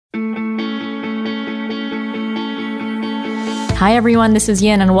Hi everyone, this is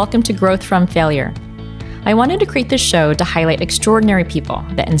Yin and welcome to Growth from Failure. I wanted to create this show to highlight extraordinary people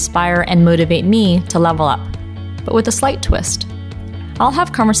that inspire and motivate me to level up, but with a slight twist. I'll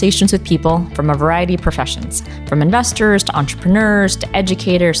have conversations with people from a variety of professions, from investors to entrepreneurs to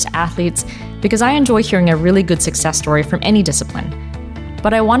educators to athletes, because I enjoy hearing a really good success story from any discipline.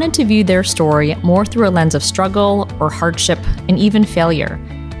 But I wanted to view their story more through a lens of struggle or hardship and even failure.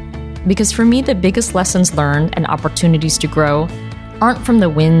 Because for me, the biggest lessons learned and opportunities to grow aren't from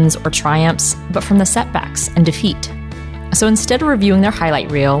the wins or triumphs, but from the setbacks and defeat. So instead of reviewing their highlight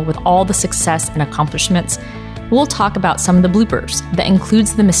reel with all the success and accomplishments, we'll talk about some of the bloopers that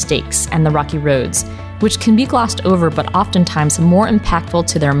includes the mistakes and the rocky roads, which can be glossed over but oftentimes more impactful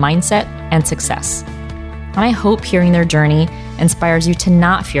to their mindset and success. And I hope hearing their journey inspires you to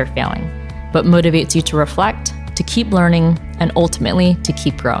not fear failing, but motivates you to reflect, to keep learning, and ultimately to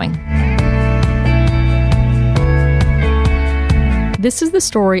keep growing. This is the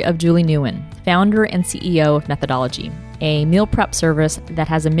story of Julie Nguyen, founder and CEO of Methodology, a meal prep service that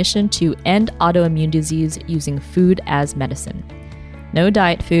has a mission to end autoimmune disease using food as medicine. No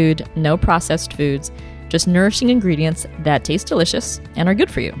diet food, no processed foods, just nourishing ingredients that taste delicious and are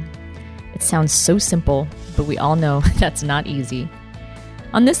good for you. It sounds so simple, but we all know that's not easy.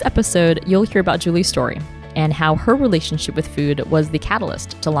 On this episode, you'll hear about Julie's story and how her relationship with food was the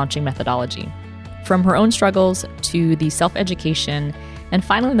catalyst to launching Methodology. From her own struggles to the self-education and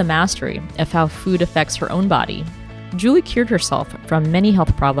finally the mastery of how food affects her own body, Julie cured herself from many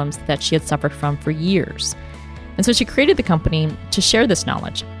health problems that she had suffered from for years. And so she created the company to share this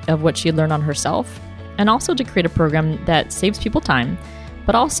knowledge of what she had learned on herself and also to create a program that saves people time,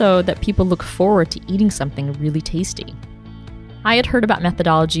 but also that people look forward to eating something really tasty. I had heard about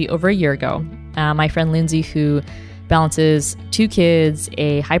Methodology over a year ago. My friend Lindsay, who balances 2 kids,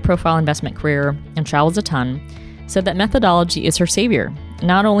 a high-profile investment career, and travels a ton, said that Methodology is her savior,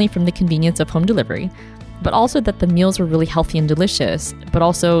 not only from the convenience of home delivery, but also that the meals were really healthy and delicious, but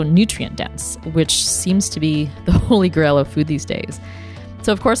also nutrient-dense, which seems to be the holy grail of food these days.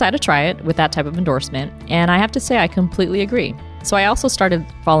 So of course I had to try it with that type of endorsement, and I have to say I completely agree. So I also started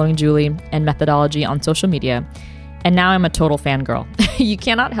following Julie and Methodology on social media, and now I'm a total fangirl. You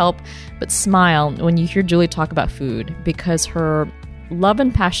cannot help but smile when you hear Julie talk about food because her love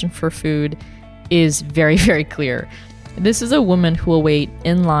and passion for food is very, very clear. This is a woman who will wait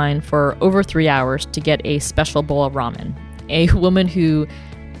in line for over 3 hours to get a special bowl of ramen. A woman who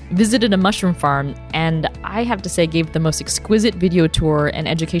visited a mushroom farm and I have to say gave the most exquisite video tour and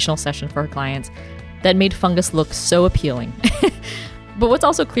educational session for her clients that made fungus look so appealing. But what's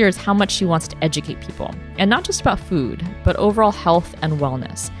also clear is how much she wants to educate people, and not just about food, but overall health and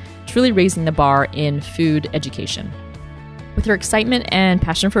wellness, truly raising the bar in food education. With her excitement and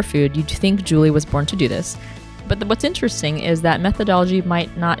passion for food, you'd think Julie was born to do this. But what's interesting is that Methodology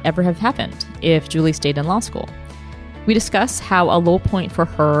might not ever have happened if Julie stayed in law school. We discuss how a low point for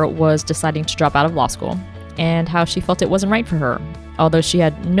her was deciding to drop out of law school, and how she felt it wasn't right for her. Although she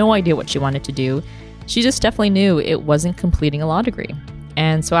had no idea what she wanted to do, she just definitely knew it wasn't completing a law degree.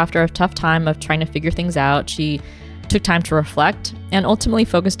 And so after a tough time of trying to figure things out, she took time to reflect and ultimately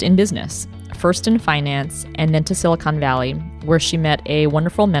focused in business, first in finance and then to Silicon Valley, where she met a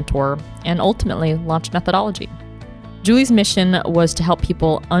wonderful mentor and ultimately launched Methodology. Julie's mission was to help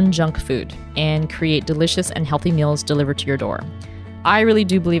people unjunk food and create delicious and healthy meals delivered to your door. I really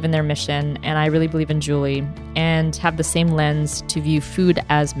do believe in their mission, and I really believe in Julie, and have the same lens to view food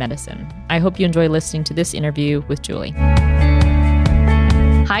as medicine. I hope you enjoy listening to this interview with Julie.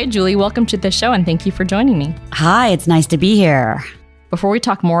 Hi, Julie. Welcome to the show, and thank you for joining me. Hi, it's nice to be here. Before we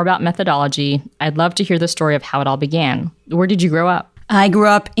talk more about Methodology, I'd love to hear the story of how it all began. Where did you grow up? I grew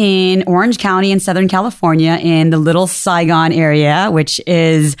up in Orange County in Southern California in the Little Saigon area, which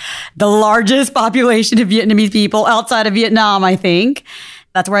is the largest population of Vietnamese people outside of Vietnam, I think.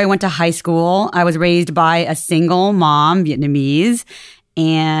 That's where I went to high school. I was raised by a single mom, Vietnamese,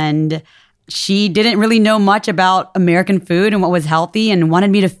 and she didn't really know much about American food and what was healthy and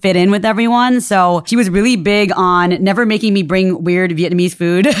wanted me to fit in with everyone. So she was really big on never making me bring weird Vietnamese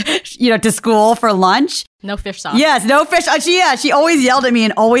food, to school for lunch. No fish sauce. Yes, no fish. She always yelled at me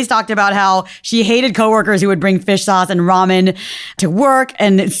and always talked about how she hated coworkers who would bring fish sauce and ramen to work,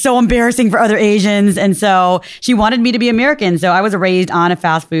 and it's so embarrassing for other Asians. And so she wanted me to be American. So I was raised on a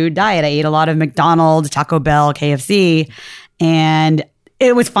fast food diet. I ate a lot of McDonald's, Taco Bell, KFC, and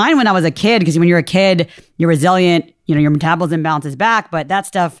it was fine when I was a kid, because when you're a kid, you're resilient, your metabolism bounces back. But that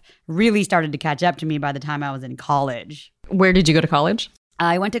stuff really started to catch up to me by the time I was in college. Where did you go to college?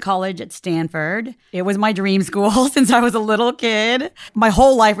 I went to college at Stanford. It was my dream school since I was a little kid. My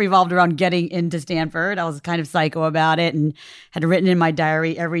whole life revolved around getting into Stanford. I was kind of psycho about it and had written in my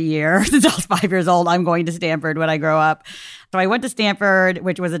diary every year since I was 5 years old, I'm going to Stanford when I grow up. So I went to Stanford,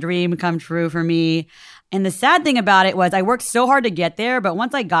 which was a dream come true for me. And the sad thing about it was I worked so hard to get there, but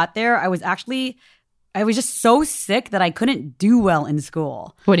once I got there, I was just so sick that I couldn't do well in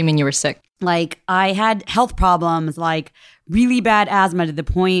school. What do you mean you were sick? Like I had health problems, like really bad asthma to the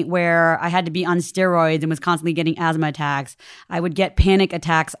point where I had to be on steroids and was constantly getting asthma attacks. I would get panic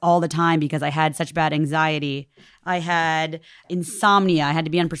attacks all the time because I had such bad anxiety. I had insomnia. I had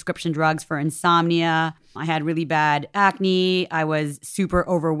to be on prescription drugs for insomnia. I had really bad acne. I was super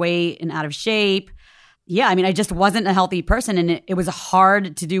overweight and out of shape. Yeah, I mean, I just wasn't a healthy person, and it was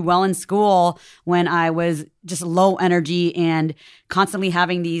hard to do well in school when I was just low energy and constantly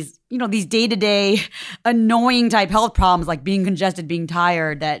having these day-to-day annoying type health problems like being congested, being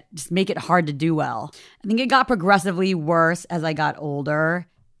tired that just make it hard to do well. I think it got progressively worse as I got older,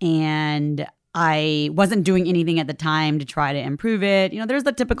 and I wasn't doing anything at the time to try to improve it. There's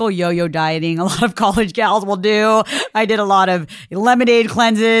the typical yo-yo dieting a lot of college gals will do. I did a lot of lemonade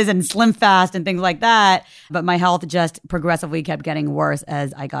cleanses and Slim Fast and things like that. But my health just progressively kept getting worse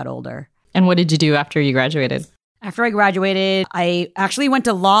as I got older. And what did you do after you graduated? After I graduated, I actually went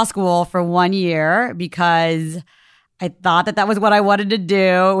to law school for 1 year because I thought that was what I wanted to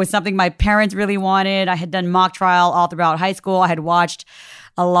do. It was something my parents really wanted. I had done mock trial all throughout high school. I had watched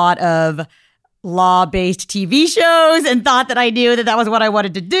a lot of law-based TV shows and thought that I knew that was what I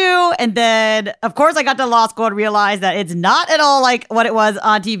wanted to do. And then, of course, I got to law school and realized that it's not at all like what it was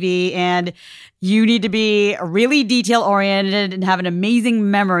on TV. And you need to be really detail-oriented and have an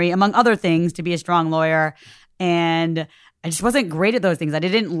amazing memory, among other things, to be a strong lawyer. And I just wasn't great at those things. I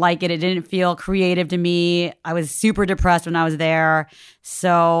didn't like it. It didn't feel creative to me. I was super depressed when I was there.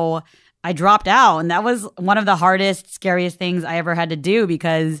 So I dropped out, and that was one of the hardest, scariest things I ever had to do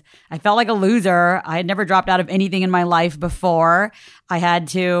because I felt like a loser. I had never dropped out of anything in my life before. I had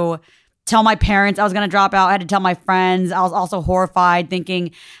to tell my parents I was going to drop out. I had to tell my friends. I was also horrified, thinking,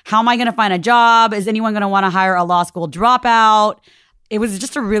 how am I going to find a job? Is anyone going to want to hire a law school dropout? It was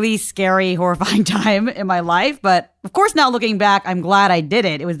just a really scary, horrifying time in my life. But of course, now looking back, I'm glad I did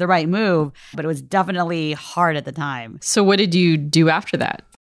it. It was the right move, but it was definitely hard at the time. So what did you do after that?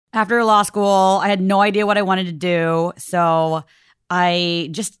 After law school, I had no idea what I wanted to do. So I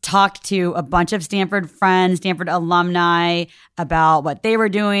just talked to a bunch of Stanford friends, Stanford alumni, about what they were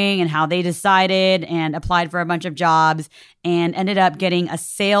doing and how they decided, and applied for a bunch of jobs and ended up getting a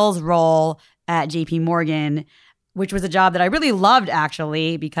sales role at JP Morgan, which was a job that I really loved,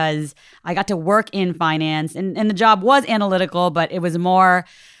 actually, because I got to work in finance and the job was analytical, but it was more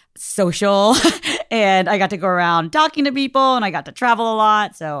social and I got to go around talking to people and I got to travel a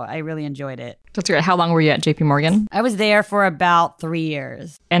lot. So I really enjoyed it. That's great. How long were you at JP Morgan? I was there for about 3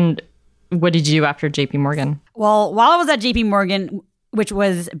 years. And what did you do after JP Morgan? Well, while I was at JP Morgan, which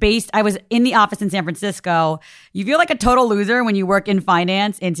was I was in the office in San Francisco. You feel like a total loser when you work in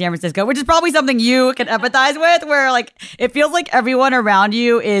finance in San Francisco, which is probably something you can empathize with, where like it feels like everyone around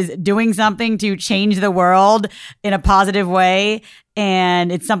you is doing something to change the world in a positive way.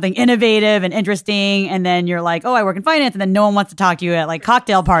 And it's something innovative and interesting. And then you're like, oh, I work in finance. And then no one wants to talk to you at like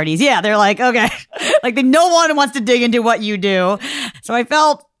cocktail parties. Yeah, they're like, okay. Like no one wants to dig into what you do. So I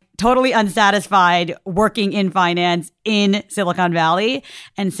felt totally unsatisfied working in finance in Silicon Valley.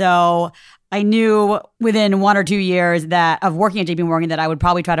 And so I knew within 1 or 2 years of working at JP Morgan that I would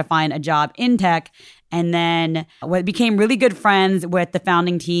probably try to find a job in tech. And then became really good friends with the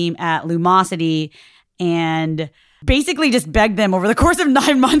founding team at Lumosity and basically just begged them over the course of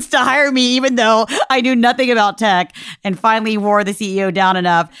 9 months to hire me, even though I knew nothing about tech, and finally wore the CEO down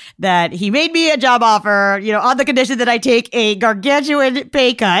enough that he made me a job offer, on the condition that I take a gargantuan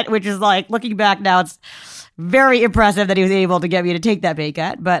pay cut, which is like, looking back now, it's very impressive that he was able to get me to take that pay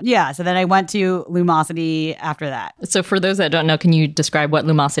cut. But yeah, so then I went to Lumosity after that. So for those that don't know, can you describe what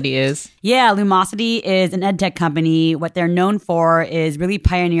Lumosity is? Yeah, Lumosity is an ed tech company. What they're known for is really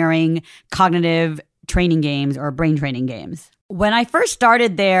pioneering cognitive training games or brain training games. When I first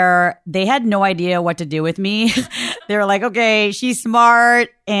started there, they had no idea what to do with me. They were like, okay, she's smart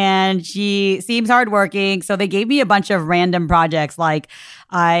and she seems hardworking. So they gave me a bunch of random projects. Like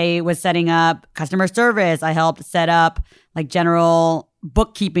I was setting up customer service. I helped set up like general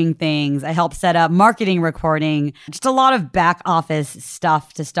bookkeeping things. I helped set up marketing reporting, just a lot of back office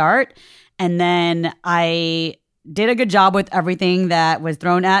stuff to start. And then I did a good job with everything that was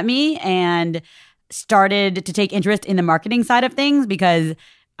thrown at me and started to take interest in the marketing side of things because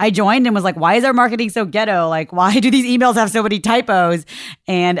I joined and was like, why is our marketing so ghetto? Like, why do these emails have so many typos?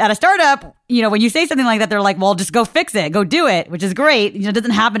 And at a startup, when you say something like that, they're like, well, just go fix it, go do it, which is great. It doesn't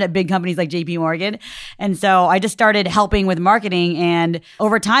happen at big companies like JP Morgan. And so I just started helping with marketing. And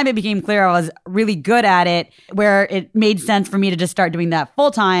over time, it became clear I was really good at it, where it made sense for me to just start doing that full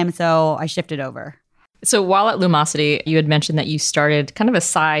time. So I shifted over. So while at Lumosity, you had mentioned that you started kind of a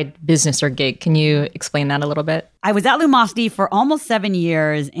side business or gig. Can you explain that a little bit? I was at Lumosity for almost 7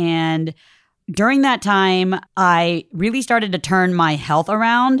 years. And during that time, I really started to turn my health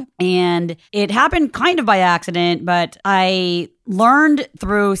around. And it happened kind of by accident, but I learned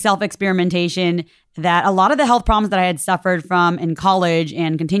through self-experimentation that a lot of the health problems that I had suffered from in college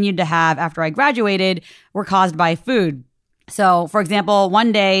and continued to have after I graduated were caused by food. So, for example,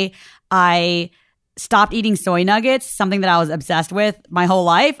 one day I stopped eating soy nuggets, something that I was obsessed with my whole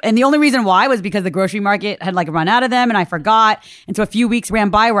life. And the only reason why was because the grocery market had run out of them and I forgot. And so a few weeks ran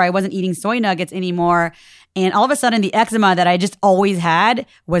by where I wasn't eating soy nuggets anymore. And all of a sudden the eczema that I just always had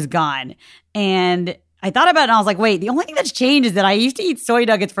was gone. And I thought about it and I was like, wait, the only thing that's changed is that I used to eat soy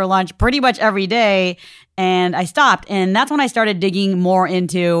nuggets for lunch pretty much every day. And I stopped. And that's when I started digging more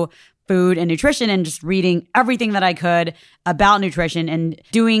into food and nutrition and just reading everything that I could about nutrition and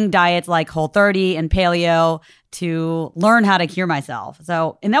doing diets like Whole30 and Paleo to learn how to cure myself.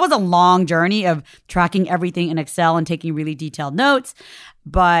 And that was a long journey of tracking everything in Excel and taking really detailed notes.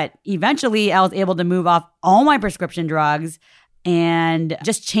 But eventually I was able to move off all my prescription drugs and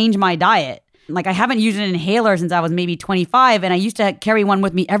just change my diet. I haven't used an inhaler since I was maybe 25, and I used to carry one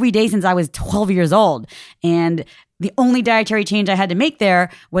with me every day since I was 12 years old. And the only dietary change I had to make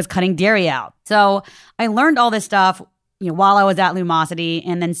there was cutting dairy out. So I learned all this stuff, while I was at Lumosity,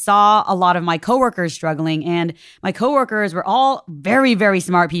 and then saw a lot of my coworkers struggling. And my coworkers were all very, very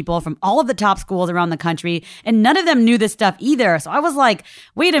smart people from all of the top schools around the country, and none of them knew this stuff either. So I was like,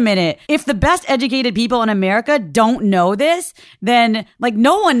 wait a minute, if the best educated people in America don't know this, then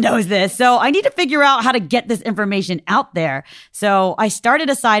no one knows this. So I need to figure out how to get this information out there. So I started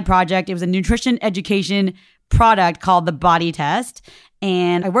a side project. It was a nutrition education product called the Body Test.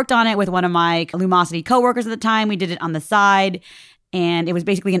 And I worked on it with one of my Lumosity coworkers at the time. We did it on the side. And it was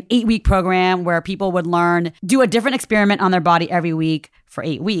basically an 8-week program where people would do a different experiment on their body every week for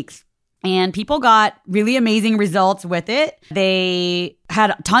 8 weeks. And people got really amazing results with it. They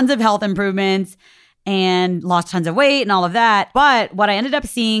had tons of health improvements and lost tons of weight and all of that. But what I ended up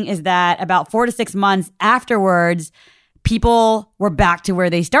seeing is that about 4 to 6 months afterwards, people were back to where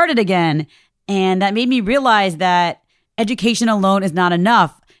they started again. And that made me realize that education alone is not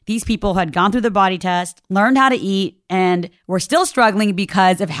enough. These people had gone through the Body Test, learned how to eat, and were still struggling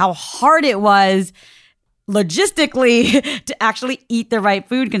because of how hard it was logistically to actually eat the right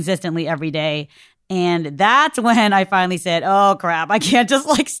food consistently every day. And that's when I finally said, oh crap, I can't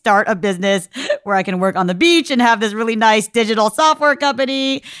just start a business where I can work on the beach and have this really nice digital software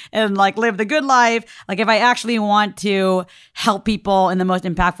company and live the good life. If I actually want to help people in the most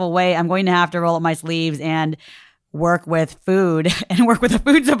impactful way, I'm going to have to roll up my sleeves and work with food and work with a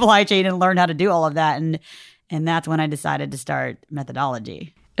food supply chain and learn how to do all of that. And that's when I decided to start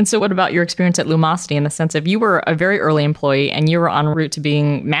Methodology. And so what about your experience at Lumosity in the sense of you were a very early employee and you were en route to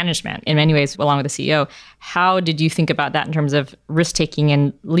being management in many ways along with the CEO. How did you think about that in terms of risk-taking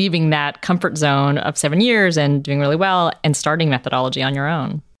and leaving that comfort zone of 7 years and doing really well and starting Methodology on your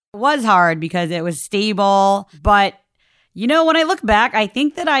own? It was hard because it was stable, but when I look back, I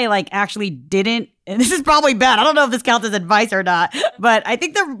think that I actually didn't, and this is probably bad. I don't know if this counts as advice or not, but I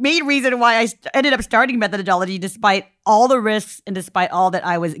think the main reason why I ended up starting Methodology, despite all the risks and despite all that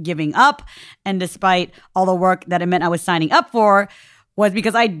I was giving up and despite all the work that it meant I was signing up for, was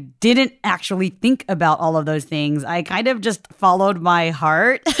because I didn't actually think about all of those things. I kind of just followed my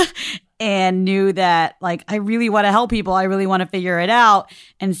heart and knew that I really want to help people. I really want to figure it out.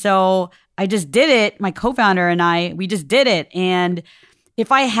 And so I just did it. My co-founder and we just did it. And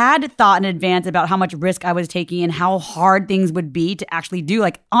if I had thought in advance about how much risk I was taking and how hard things would be to actually do,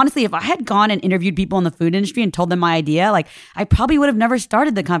 honestly, if I had gone and interviewed people in the food industry and told them my idea, I probably would have never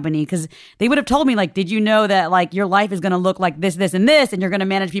started the company because they would have told me, did you know that your life is going to look like this, this, and this, and you're going to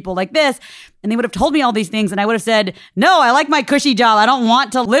manage people like this? And they would have told me all these things. And I would have said, no, I like my cushy job. I don't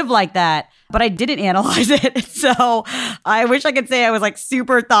want to live like that. But I didn't analyze it. So I wish I could say I was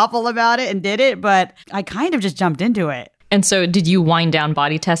super thoughtful about it and did it, but I kind of just jumped into it. And so did you wind down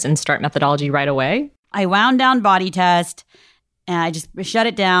Body Test and start Methodology right away? I wound down Body Test and I just shut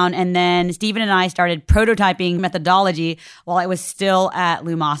it down. And then Stephen and I started prototyping Methodology while I was still at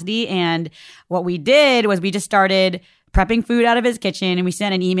Lumosity. And what we did was we just started prepping food out of his kitchen and we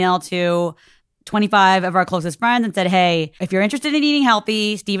sent an email to 25 of our closest friends and said, hey, if you're interested in eating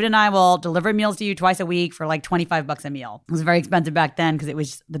healthy, Steven and I will deliver meals to you twice a week for like $25 a meal. It was very expensive back then because it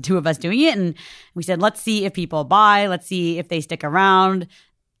was the two of us doing it. And we said, let's see if people buy. Let's see if they stick around.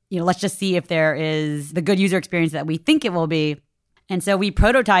 Let's just see if there is the good user experience that we think it will be. And so we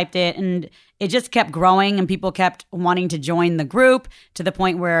prototyped it and it just kept growing and people kept wanting to join the group to the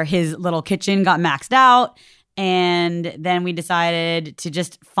point where his little kitchen got maxed out. And then we decided to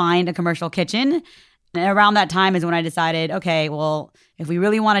just find a commercial kitchen. And around that time is when I decided, okay, well, if we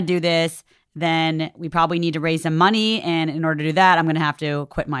really want to do this, then we probably need to raise some money. And in order to do that, I'm going to have to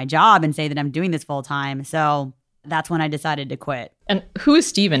quit my job and say that I'm doing this full time. So that's when I decided to quit. And who is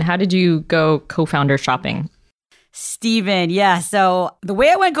Steven? How did you go co-founder shopping? Steven, yeah. So the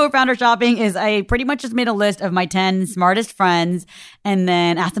way I went co-founder shopping is I pretty much just made a list of my 10 smartest friends and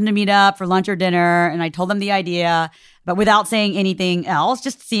then asked them to meet up for lunch or dinner. And I told them the idea, but without saying anything else,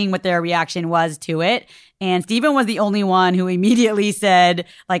 just seeing what their reaction was to it. And Steven was the only one who immediately said,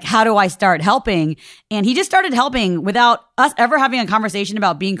 like, how do I start helping? And he just started helping without us ever having a conversation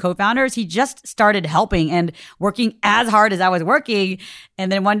about being co-founders. He just started helping and working as hard as I was working.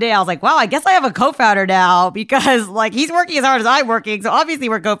 And then one day I was like, wow, I guess I have a co-founder now because like he's working as hard as I'm working. So obviously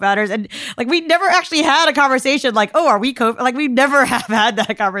we're co-founders. And like we never actually had a conversation like, oh, are we like we never have had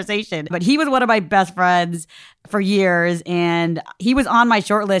that conversation. But he was one of my best friends for years. And he was on my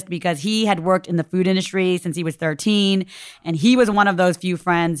short list because he had worked in the food industry since he was 13. And he was one of those few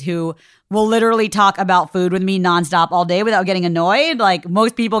friends who will literally talk about food with me nonstop all day without getting annoyed. Like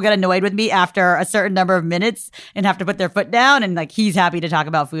most people get annoyed with me after a certain number of minutes and have to put their foot down. And like he's happy to talk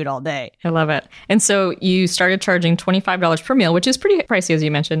about food all day. I love it. And so you started charging $25 per meal, which is pretty pricey, as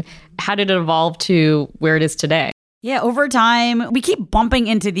you mentioned. How did it evolve to where it is today? Yeah, over time, we keep bumping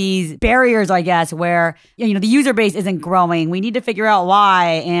into these barriers, I guess, where, the user base isn't growing. We need to figure out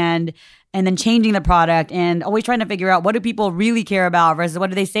why and then changing the product and always trying to figure out what do people really care about versus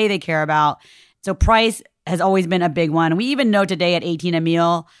what do they say they care about. So price has always been a big one. We even know today at $18 a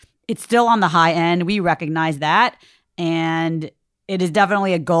meal, it's still on the high end. We recognize that. And it is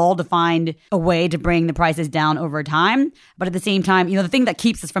definitely a goal to find a way to bring the prices down over time. But at the same time, the thing that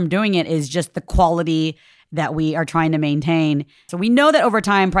keeps us from doing it is just the quality that we are trying to maintain. So we know that over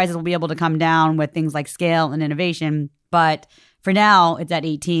time, prices will be able to come down with things like scale and innovation. But for now, it's at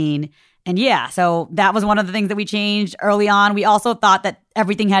 18. And yeah, so that was one of the things that we changed early on. We also thought that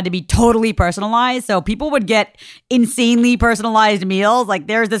everything had to be totally personalized. So people would get insanely personalized meals. Like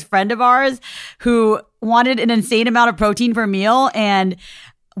there's this friend of ours who wanted an insane amount of protein per meal. And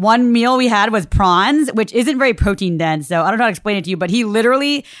one meal we had was prawns, which isn't very protein dense. So I don't know how to explain it to you, but he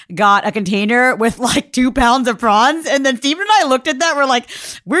literally got a container with like 2 pounds of prawns. And then Steven and I looked at that. We're like,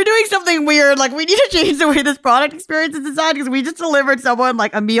 we're doing something weird. Like we need to change the way this product experience is designed because we just delivered someone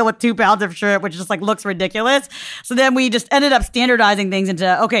like a meal with 2 pounds of shrimp, which just like looks ridiculous. So then we just ended up standardizing things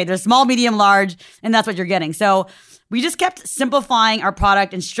into, okay, there's small, medium, large, and that's what you're getting. So we just kept simplifying our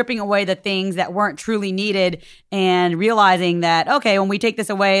product and stripping away the things that weren't truly needed and realizing that, okay, when we take this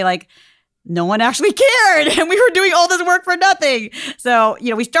away, like no one actually cared and we were doing all this work for nothing. So,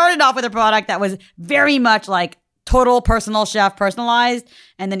 we started off with a product that was very much like total personal chef personalized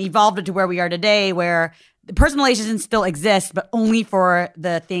and then evolved it to where we are today where the personalization still exists, but only for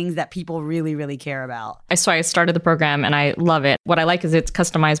the things that people really, really care about. So I started the program and I love it. What I like is it's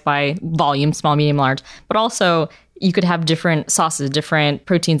customized by volume, small, medium, large, but also you could have different sauces, different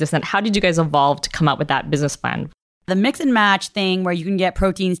proteins, this and that. How did you guys evolve to come up with that business plan? The mix and match thing where you can get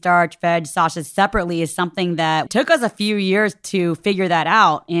protein, starch, veg, sauces separately is something that took us a few years to figure that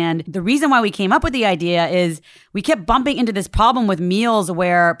out. And the reason why we came up with the idea is we kept bumping into this problem with meals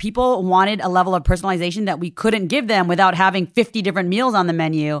where people wanted a level of personalization that we couldn't give them without having 50 different meals on the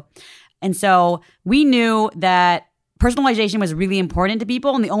menu. And so we knew that personalization was really important to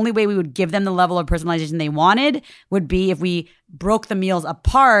people. And the only way we would give them the level of personalization they wanted would be if we broke the meals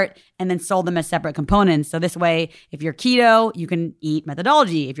apart and then sold them as separate components. So this way, if you're keto, you can eat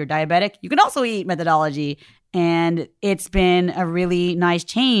Methodology. If you're diabetic, you can also eat Methodology. And it's been a really nice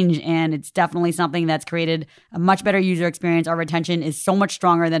change. And it's definitely something that's created a much better user experience. Our retention is so much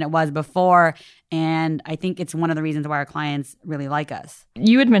stronger than it was before. And I think it's one of the reasons why our clients really like us.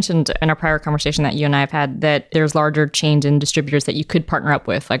 You had mentioned in a prior conversation that you and I have had that there's larger chains and distributors that you could partner up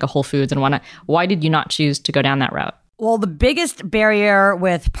with, like a Whole Foods and whatnot. Why did you not choose to go down that route? Well, the biggest barrier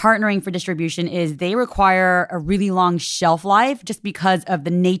with partnering for distribution is they require a really long shelf life just because of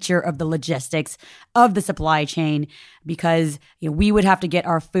the nature of the logistics of the supply chain. Because we would have to get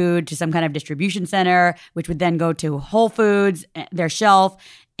our food to some kind of distribution center, which would then go to Whole Foods, their shelf.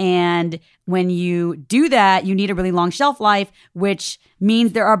 And when you do that, you need a really long shelf life, which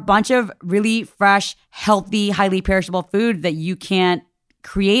means there are a bunch of really fresh, healthy, highly perishable foods that you can't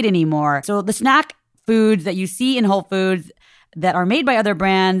create anymore. So the snack foods that you see in Whole Foods that are made by other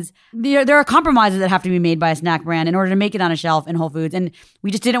brands, there are compromises that have to be made by a snack brand in order to make it on a shelf in Whole Foods. And we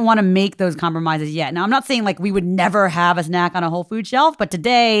just didn't want to make those compromises yet. Now, I'm not saying like we would never have a snack on a Whole Foods shelf, but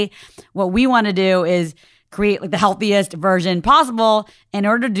today what we want to do is create like the healthiest version possible. In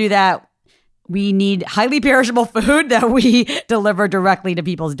order to do that, we need highly perishable food that we deliver directly to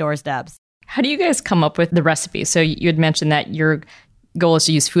people's doorsteps. How do you guys come up with the recipe? So you had mentioned that your goal is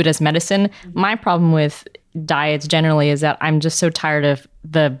to use food as medicine. My problem with diets generally is that I'm just so tired of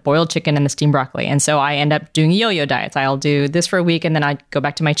the boiled chicken and the steamed broccoli. And so I end up doing yo-yo diets. I'll do this for a week and then I go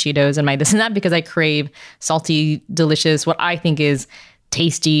back to my Cheetos and my this and that because I crave salty, delicious, what I think is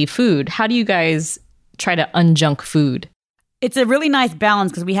tasty food. How do you guys try to unjunk food? It's a really nice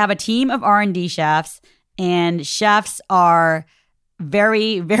balance because we have a team of R&D chefs, and chefs are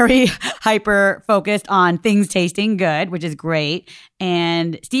very, very hyper focused on things tasting good, which is great.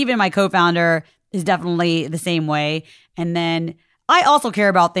 And Steven, my co-founder, is definitely the same way. And then I also care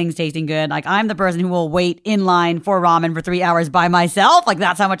about things tasting good. Like I'm the person who will wait in line for ramen for 3 hours by myself. Like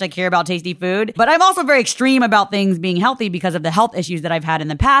that's how much I care about tasty food. But I'm also very extreme about things being healthy because of the health issues that I've had in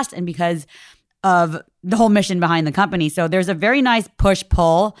the past and because of the whole mission behind the company. So there's a very nice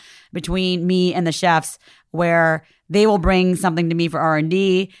push-pull between me and the chefs where they will bring something to me for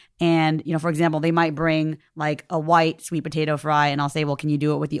R&D. And, for example, they might bring like a white sweet potato fry and I'll say, well, can you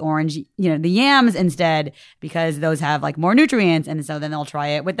do it with the orange, the yams instead? Because those have like more nutrients. And so then they'll try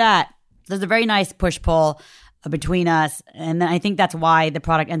it with that. So there's a very nice push-pull between us. And then I think that's why the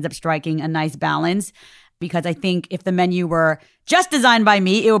product ends up striking a nice balance. Because I think if the menu were just designed by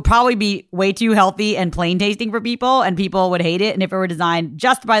me, it would probably be way too healthy and plain tasting for people and people would hate it. And if it were designed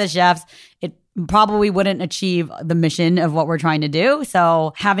just by the chefs, it probably wouldn't achieve the mission of what we're trying to do.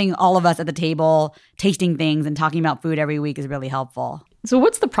 So having all of us at the table tasting things and talking about food every week is really helpful. So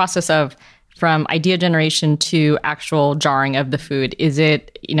what's the process of from idea generation to actual jarring of the food? Is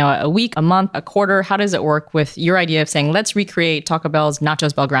it, a week, a month, a quarter? How does it work with your idea of saying, let's recreate Taco Bell's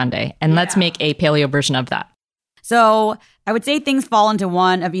Nachos BellGrande and let's make a paleo version of that? So I would say things fall into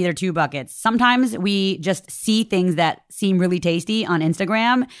one of either two buckets. Sometimes we just see things that seem really tasty on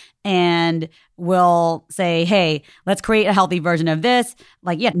Instagram and we'll say, hey, let's create a healthy version of this.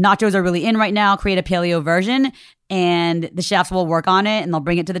 Like, nachos are really in right now. Create a paleo version. And the chefs will work on it and they'll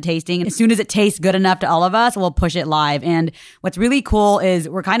bring it to the tasting. And as soon as it tastes good enough to all of us, we'll push it live. And what's really cool is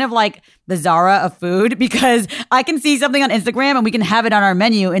we're kind of like the Zara of food because I can see something on Instagram and we can have it on our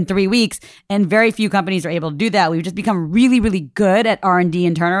menu in 3 weeks. And very few companies are able to do that. We've just become really, really good at R&D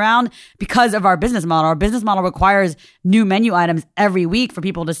and turnaround because of our business model. Our business model requires new menu items every week for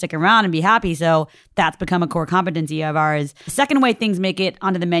people to stick around and be happy. So that's become a core competency of ours. The second way things make it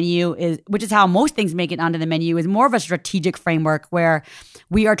onto the menu which is how most things make it onto the menu, is more of a strategic framework where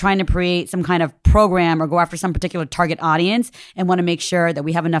we are trying to create some kind of program or go after some particular target audience and want to make sure that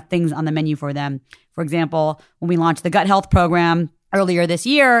we have enough things on the menu for them. For example, when we launched the gut health program earlier this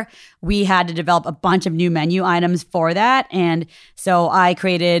year, we had to develop a bunch of new menu items for that. And so I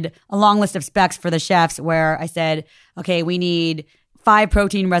created a long list of specs for the chefs where I said, okay, we need 5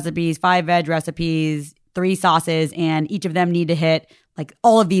 protein recipes, 5 veg recipes, 3 sauces, and each of them need to hit like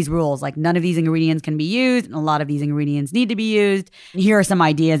all of these rules. Like none of these ingredients can be used and a lot of these ingredients need to be used. And here are some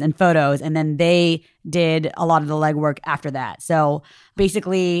ideas and photos. And then they did a lot of the legwork after that. So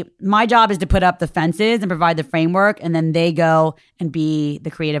basically my job is to put up the fences and provide the framework. And then they go and be the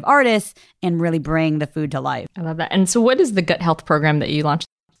creative artists and really bring the food to life. I love that. And so what is the gut health program that you launched?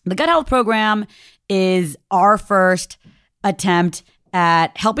 The gut health program is our first attempt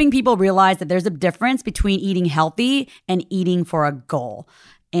at helping people realize that there's a difference between eating healthy and eating for a goal.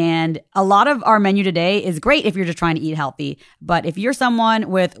 And a lot of our menu today is great if you're just trying to eat healthy. But if you're someone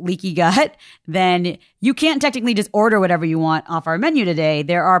with leaky gut, then you can't technically just order whatever you want off our menu today.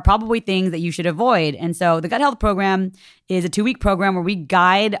 There are probably things that you should avoid. And so the Gut Health Program is a 2-week program where we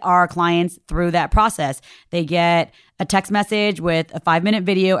guide our clients through that process. They get a text message with a 5-minute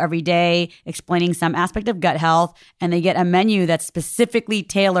video every day explaining some aspect of gut health. And they get a menu that's specifically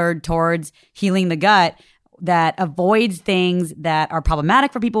tailored towards healing the gut, that avoids things that are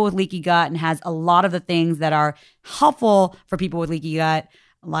problematic for people with leaky gut and has a lot of the things that are helpful for people with leaky gut,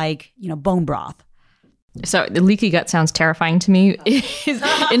 like, bone broth. So the leaky gut sounds terrifying to me.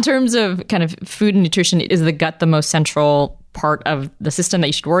 In terms of kind of food and nutrition, is the gut the most central part of the system that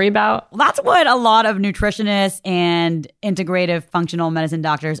you should worry about? Well, that's what a lot of nutritionists and integrative functional medicine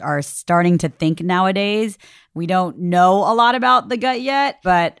doctors are starting to think nowadays. We don't know a lot about the gut yet,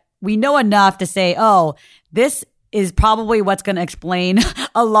 but we know enough to say, oh, this is probably what's going to explain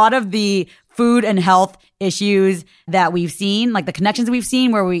a lot of the food and health issues that we've seen, like the connections we've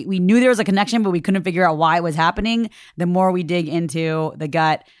seen where we knew there was a connection, but we couldn't figure out why it was happening. The more we dig into the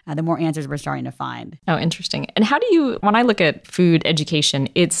gut, the more answers we're starting to find. Oh, interesting. And how do you, when I look at food education,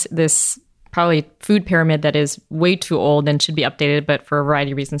 it's this probably food pyramid that is way too old and should be updated, but for a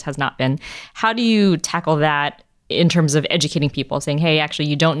variety of reasons has not been. How do you tackle that in terms of educating people, saying, hey, actually,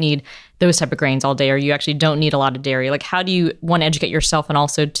 you don't need those type of grains all day, or you actually don't need a lot of dairy? Like, how do you, one, educate yourself and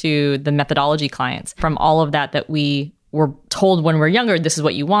also to the methodology clients from all of that we were told when we're younger, this is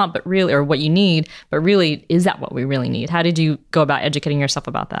what you want, but really, or what you need, but really, is that what we really need? How did you go about educating yourself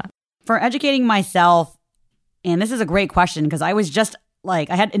about that? For educating myself, and this is a great question because I was just I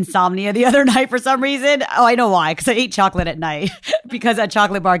had insomnia the other night for some reason. Oh, I know why. Because I ate chocolate at night because that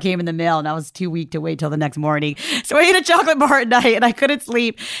chocolate bar came in the mail and I was too weak to wait till the next morning. So I ate a chocolate bar at night and I couldn't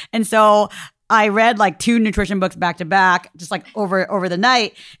sleep. And so I read 2 nutrition books back to back, just over the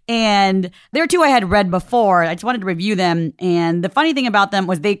night. And there were 2 I had read before. I just wanted to review them. And the funny thing about them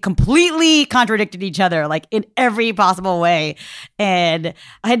was they completely contradicted each other, in every possible way. And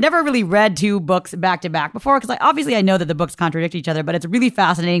I had never really read 2 books back to back before because obviously I know that the books contradict each other, but it's really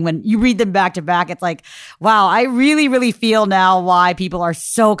fascinating when you read them back to back. It's wow, I really, really feel now why people are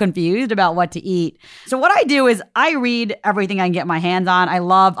so confused about what to eat. So what I do is I read everything I can get my hands on. I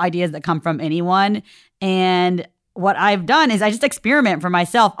love ideas that come from anyone. And what I've done is I just experiment for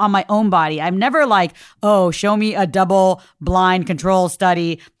myself on my own body. I'm never show me a double blind control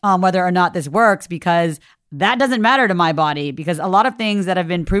study on whether or not this works, because that doesn't matter to my body, because a lot of things that have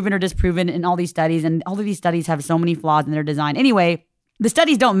been proven or disproven in all these studies, and all of these studies have so many flaws in their design anyway. The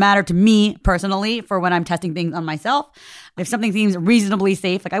studies don't matter to me personally for when I'm testing things on myself. If something seems reasonably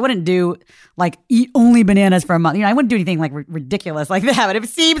safe, I wouldn't do eat only bananas for a month. I wouldn't do anything ridiculous like that. But if it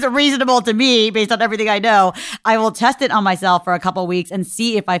seems reasonable to me based on everything I know, I will test it on myself for a couple of weeks and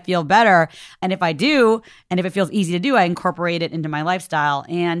see if I feel better. And if I do, and if it feels easy to do, I incorporate it into my lifestyle.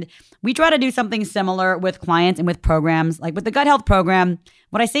 And we try to do something similar with clients and with programs. With the gut health program,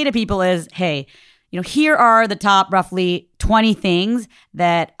 what I say to people is, hey, here are the top roughly 20 things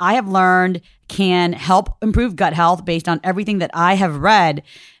that I have learned can help improve gut health based on everything that I have read.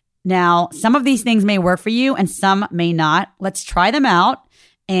 Now, some of these things may work for you and some may not. Let's try them out.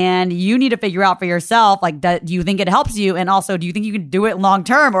 And you need to figure out for yourself, do you think it helps you? And also, do you think you can do it long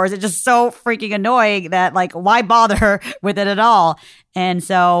term? Or is it just so freaking annoying that why bother with it at all? And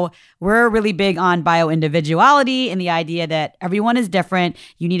so we're really big on bio-individuality and the idea that everyone is different.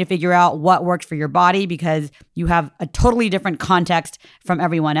 You need to figure out what works for your body because you have a totally different context from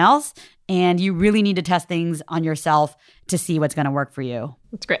everyone else. And you really need to test things on yourself to see what's going to work for you.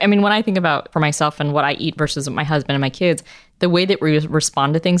 That's great. I mean, when I think about for myself and what I eat versus my husband and my kids, the way that we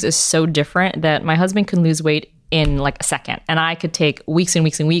respond to things is so different that my husband can lose weight in a second. And I could take weeks and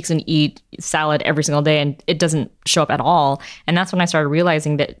weeks and weeks and eat salad every single day and it doesn't show up at all. And that's when I started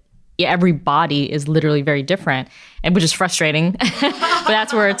realizing that every body is literally very different, and which is frustrating. But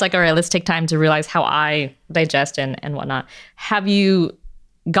that's where it's all right, let's take time to realize how I digest and whatnot. Have you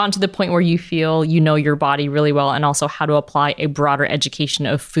gone to the point where you feel you know your body really well and also how to apply a broader education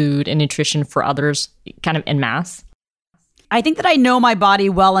of food and nutrition for others kind of en masse? I think that I know my body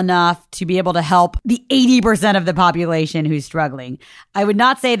well enough to be able to help the 80% of the population who's struggling. I would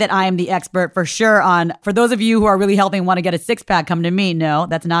not say that I am the expert for sure for those of you who are really healthy and want to get a 6-pack, come to me. No,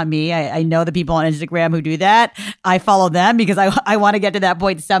 that's not me. I know the people on Instagram who do that. I follow them because I want to get to that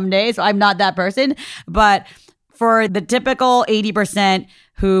point someday. So I'm not that person. But for the typical 80%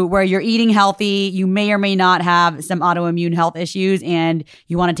 where you're eating healthy, you may or may not have some autoimmune health issues, and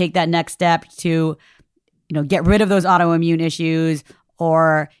you want to take that next step to get rid of those autoimmune issues,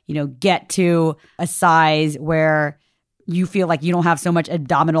 or, get to a size where you feel like you don't have so much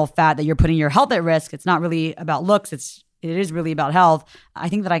abdominal fat that you're putting your health at risk. It's not really about looks. It is really about health. I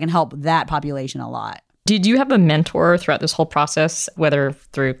think that I can help that population a lot. Did you have a mentor throughout this whole process, whether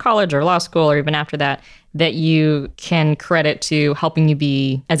through college or law school or even after that you can credit to helping you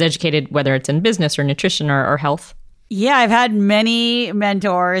be as educated, whether it's in business or nutrition or health? Yeah, I've had many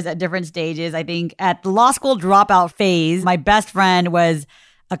mentors at different stages. I think at the law school dropout phase, my best friend was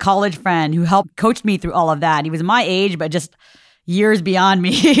a college friend who helped coach me through all of that. He was my age, but just years beyond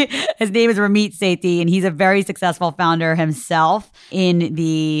me. His name is Ramit Sethi, and he's a very successful founder himself in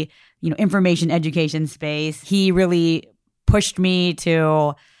the information education space. He really pushed me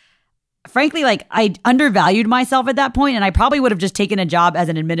to, frankly, like I undervalued myself at that point, and I probably would have just taken a job as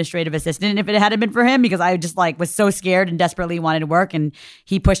an administrative assistant if it hadn't been for him, because I just like was so scared and desperately wanted to work. And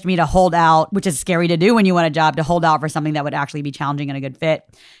he pushed me to hold out, which is scary to do when you want a job, to hold out for something that would actually be challenging and a good fit.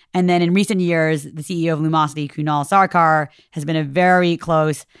 And then in recent years, the CEO of Lumosity, Kunal Sarkar, has been a very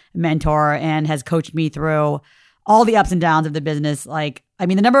close mentor and has coached me through all the ups and downs of the business. Like, I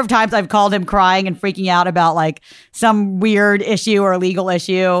mean, the number of times I've called him crying and freaking out about like some weird issue or legal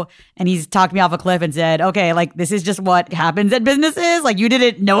issue, and he's talked me off a cliff and said, okay, like this is just what happens at businesses. Like you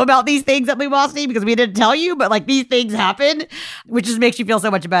didn't know about these things at Lumosity because we didn't tell you, but like these things happen, which just makes you feel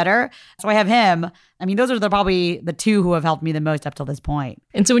so much better. So I have him. I mean, those are probably the two who have helped me the most up till this point.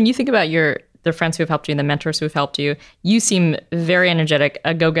 And so when you think about the friends who have helped you and the mentors who have helped you, you seem very energetic,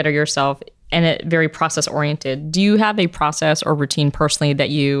 a go-getter yourself, and very process-oriented. Do you have a process or routine personally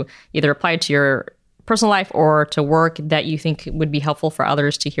that you either apply to your personal life or to work that you think would be helpful for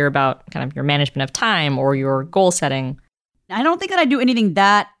others to hear about, kind of your management of time or your goal setting? I don't think that I do anything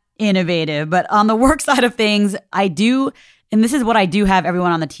that innovative, but on the work side of things, I do, and this is what I do have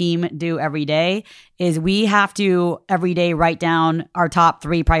everyone on the team do every day, is we have to every day write down our top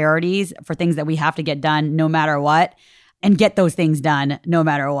 3 priorities for things that we have to get done no matter what, and get those things done no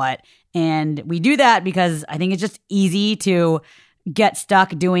matter what. And we do that because I think it's just easy to get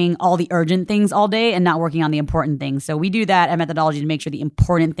stuck doing all the urgent things all day and not working on the important things. So we do that at Methodology to make sure the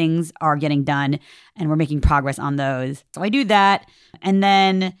important things are getting done and we're making progress on those. So I do that. And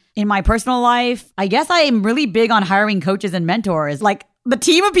then in my personal life, I guess I am really big on hiring coaches and mentors. Like the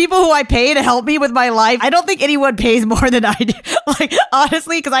team of people who I pay to help me with my life, I don't think anyone pays more than I do. Like,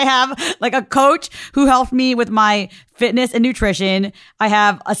 honestly, because I have like a coach who helped me with my fitness and nutrition. I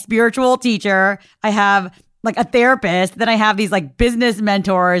have a spiritual teacher. I have like a therapist. Then I have these like business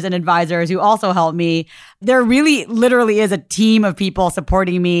mentors and advisors who also help me. There really literally is a team of people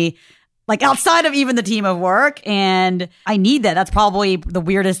supporting me, like outside of even the team of work. And I need that. That's probably the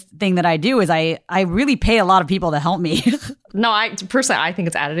weirdest thing that I do is I really pay a lot of people to help me. No, I think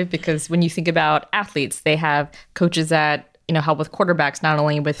it's additive because when you think about athletes, they have coaches that, help with quarterbacks, not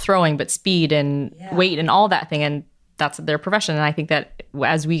only with throwing, but speed and weight and all that thing. And that's their profession. And I think that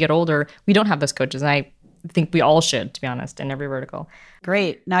as we get older, we don't have those coaches. And I think we all should, to be honest, in every vertical.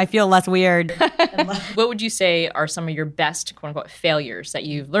 Great. Now I feel less weird. What would you say are some of your best, quote unquote, failures that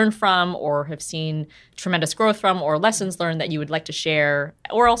you've learned from or have seen tremendous growth from, or lessons learned that you would like to share,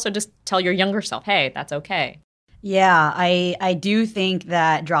 or also just tell your younger self, hey, that's okay? Yeah, I do think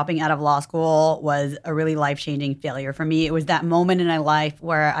that dropping out of law school was a really life-changing failure for me. It was that moment in my life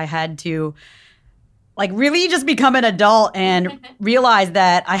where I had to like really just become an adult and realize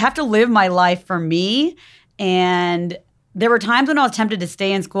that I have to live my life for me. And there were times when I was tempted to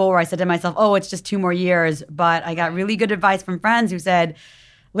stay in school where I said to myself, oh, it's just 2 more years. But I got really good advice from friends who said,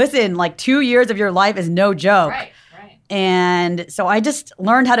 listen, like 2 years of your life is no joke. Right. And so I just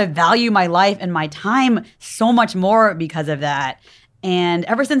learned how to value my life and my time so much more because of that. And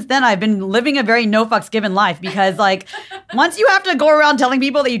ever since then, I've been living a very no fucks given life because like once you have to go around telling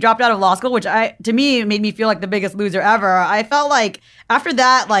people that you dropped out of law school, which to me made me feel like the biggest loser ever. I felt like after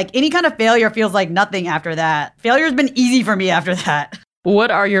that, like any kind of failure feels like nothing after that. Failure has been easy for me after that.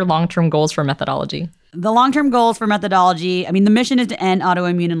 What are your long-term goals for Methodology? The long-term goals for Methodology, I mean, the mission is to end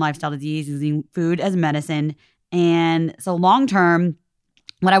autoimmune and lifestyle disease using food as medicine. And so long-term,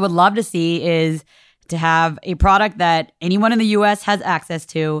 what I would love to see is to have a product that anyone in the US has access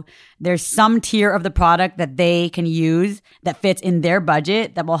to. There's some tier of the product that they can use that fits in their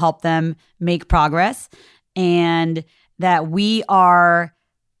budget that will help them make progress. And that we are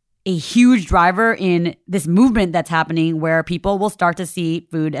a huge driver in this movement that's happening where people will start to see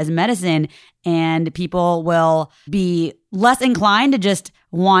food as medicine and people will be less inclined to just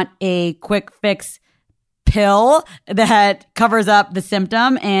want a quick fix pill that covers up the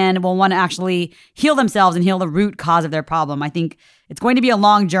symptom and will want to actually heal themselves and heal the root cause of their problem. I think it's going to be a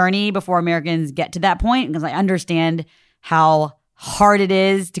long journey before Americans get to that point because I understand how hard it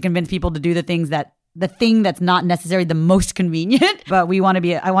is to convince people to do the thing that's not necessarily the most convenient, but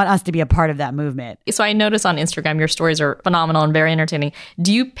I want us to be a part of that movement. So I notice on Instagram, your stories are phenomenal and very entertaining.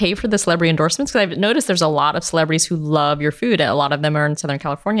 Do you pay for the celebrity endorsements? Because I've noticed there's a lot of celebrities who love your food. A lot of them are in Southern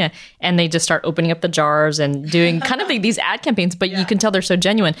California and they just start opening up the jars and doing kind of like these ad campaigns, but you can tell they're so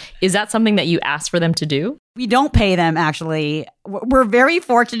genuine. Is that something that you ask for them to do? We don't pay them, actually. We're very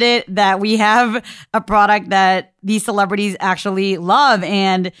fortunate that we have a product that these celebrities actually love.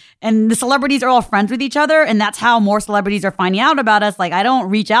 And the celebrities are all friends with each other. And that's how more celebrities are finding out about us. Like, I don't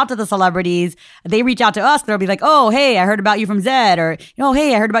reach out to the celebrities. They reach out to us. They'll be like, oh, hey, I heard about you from Zed. Or,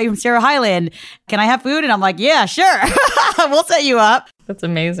 hey, I heard about you from Sarah Hyland. Can I have food? And I'm like, yeah, sure. We'll set you up. That's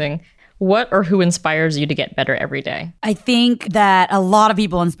amazing. What or who inspires you to get better every day? I think that a lot of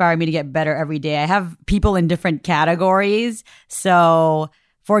people inspire me to get better every day. I have people in different categories. So,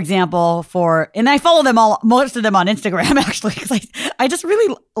 for example, and I follow them all, most of them on Instagram, actually, because I just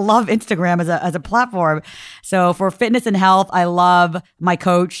really love Instagram as a platform. So for fitness and health, I love my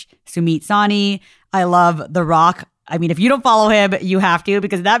coach, Sumit Sani. I love The Rock. I mean, if you don't follow him, you have to,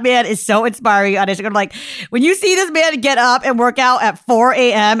 because that man is so inspiring on Instagram. Like, when you see this man get up and work out at 4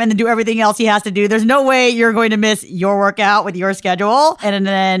 a.m. and then do everything else he has to do, there's no way you're going to miss your workout with your schedule. And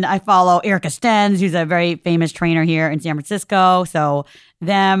then I follow Erica Stenz, who's a very famous trainer here in San Francisco. So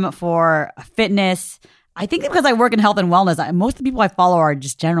them for fitness. I think because I work in health and wellness, most of the people I follow are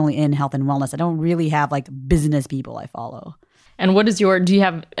just generally in health and wellness. I don't really have like business people I follow. And do you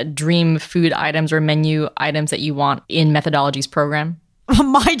have dream food items or menu items that you want in Methodology's program?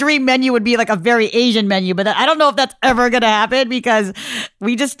 My dream menu would be like a very Asian menu, but I don't know if that's ever going to happen because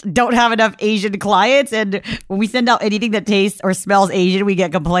we just don't have enough Asian clients. And when we send out anything that tastes or smells Asian, we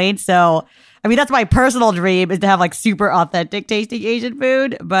get complaints. So, I mean, that's my personal dream, is to have like super authentic tasting Asian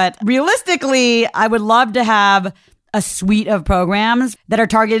food. But realistically, I would love to have a suite of programs that are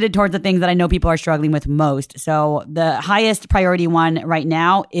targeted towards the things that I know people are struggling with most. So the highest priority one right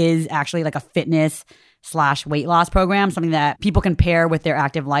now is actually like a fitness/weight loss program, something that people can pair with their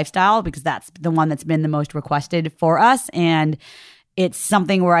active lifestyle, because that's the one that's been the most requested for us. And it's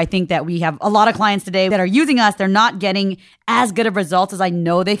something where I think that we have a lot of clients today that are using us. They're not getting as good of results as I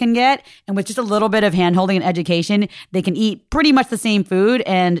know they can get. And with just a little bit of handholding and education, they can eat pretty much the same food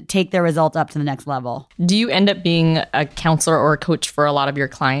and take their results up to the next level. Do you end up being a counselor or a coach for a lot of your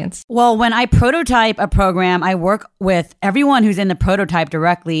clients? Well, when I prototype a program, I work with everyone who's in the prototype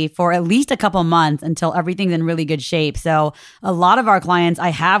directly for at least a couple months until everything's in really good shape. So a lot of our clients I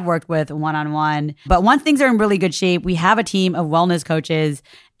have worked with one-on-one. But once things are in really good shape, we have a team of wellness coaches,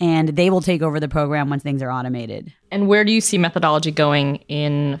 and they will take over the program once things are automated. And where do you see Methodology going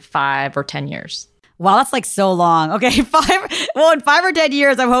in 5 or 10 years? Wow, that's like so long. Okay, in 5 or 10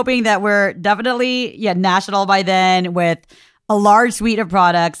 years, I'm hoping that we're definitely national by then, with a large suite of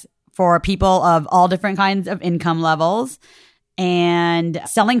products for people of all different kinds of income levels, and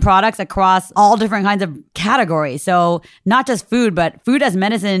selling products across all different kinds of categories. So not just food, but food as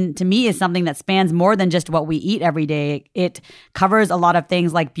medicine to me is something that spans more than just what we eat every day. It covers a lot of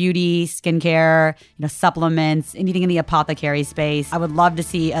things like beauty, skincare, supplements, anything in the apothecary space. I would love to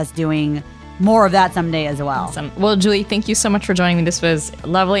see us doing more of that someday as well. Awesome. Well, Julie, thank you so much for joining me. This was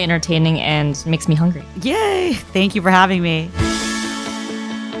lovely, entertaining, and makes me hungry. Yay! Thank you for having me.